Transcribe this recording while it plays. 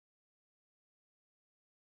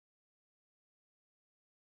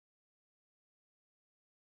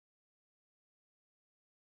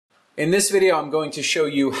In this video, I'm going to show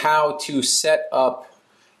you how to set up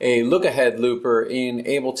a look-ahead looper in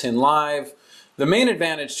Ableton Live. The main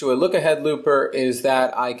advantage to a look-ahead looper is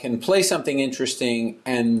that I can play something interesting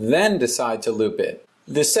and then decide to loop it.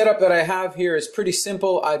 The setup that I have here is pretty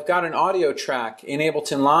simple. I've got an audio track in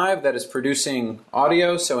Ableton Live that is producing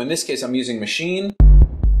audio. So in this case, I'm using Maschine.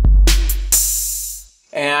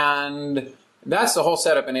 And that's the whole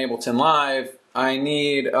setup in Ableton Live. I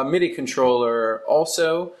need a MIDI controller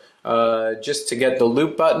also, just to get the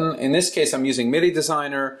loop button. In this case, I'm using MIDI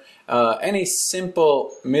Designer. Any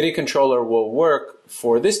simple MIDI controller will work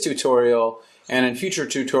for this tutorial, and in future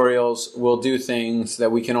tutorials, we'll do things that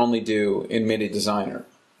we can only do in MIDI Designer.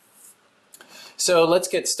 So let's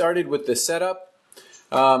get started with the setup.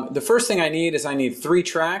 The first thing I need is 3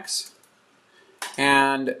 tracks,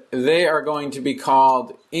 and they are going to be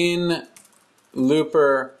called in,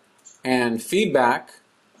 looper, and feedback.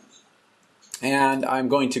 And I'm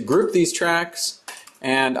going to group these tracks,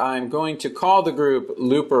 and I'm going to call the group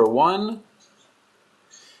looper 1,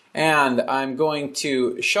 and I'm going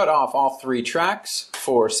to shut off all 3 tracks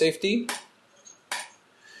for safety,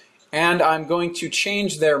 and I'm going to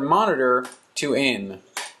change their monitor to in.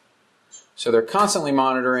 So they're constantly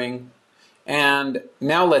monitoring. And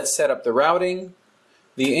now let's set up the routing.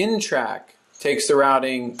 The in track takes the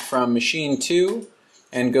routing from Maschine 2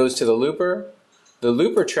 and goes to the looper. The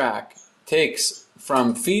looper track takes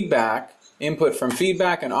from feedback, input from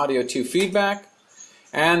feedback and audio to feedback,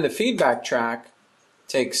 and the feedback track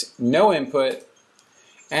takes no input,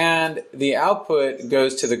 and the output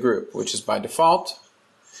goes to the group, which is by default.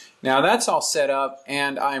 Now that's all set up,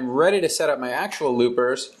 and I'm ready to set up my actual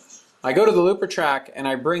loopers. I go to the looper track and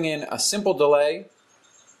I bring in a simple delay,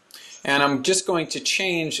 and I'm just going to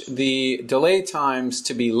change the delay times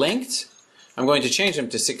to be linked. I'm going to change them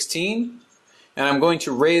to 16. And I'm going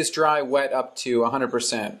to raise dry wet up to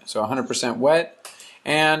 100%, so 100% wet,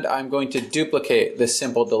 and I'm going to duplicate this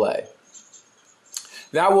simple delay.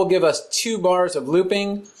 That will give us 2 bars of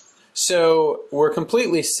looping, so we're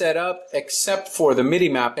completely set up except for the MIDI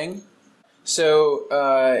mapping. So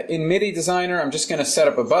in MIDI Designer, I'm just going to set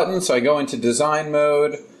up a button, so I go into design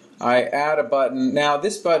mode, I add a button. Now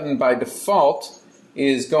this button by default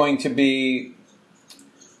is going to be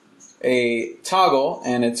a toggle,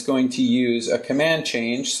 and it's going to use a command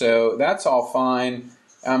change, so that's all fine.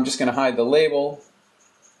 I'm just going to hide the label.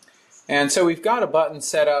 And so we've got a button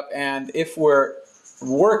set up, and if we're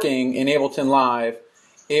working in Ableton Live,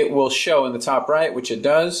 it will show in the top right, which it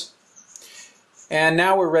does. And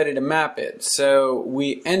now we're ready to map it. So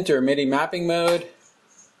we enter MIDI mapping mode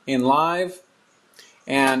in Live,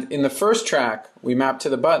 and in the first track we map to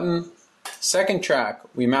the button, second track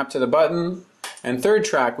we map to the button, and third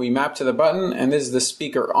track we map to the button, and this is the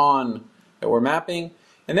speaker on that we're mapping.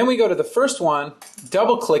 And then we go to the first one,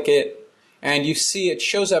 double click it, and you see it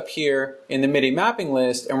shows up here in the MIDI mapping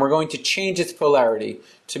list, and we're going to change its polarity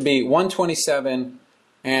to be 127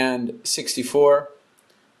 and 64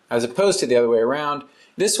 as opposed to the other way around.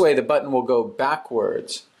 This way the button will go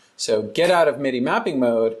backwards. So get out of MIDI mapping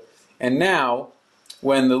mode, and now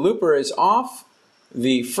when the looper is off,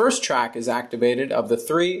 the first track is activated of the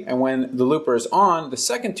 3, and when the looper is on, the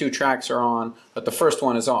second 2 tracks are on, but the first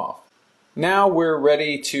one is off. Now we're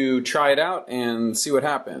ready to try it out and see what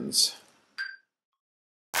happens.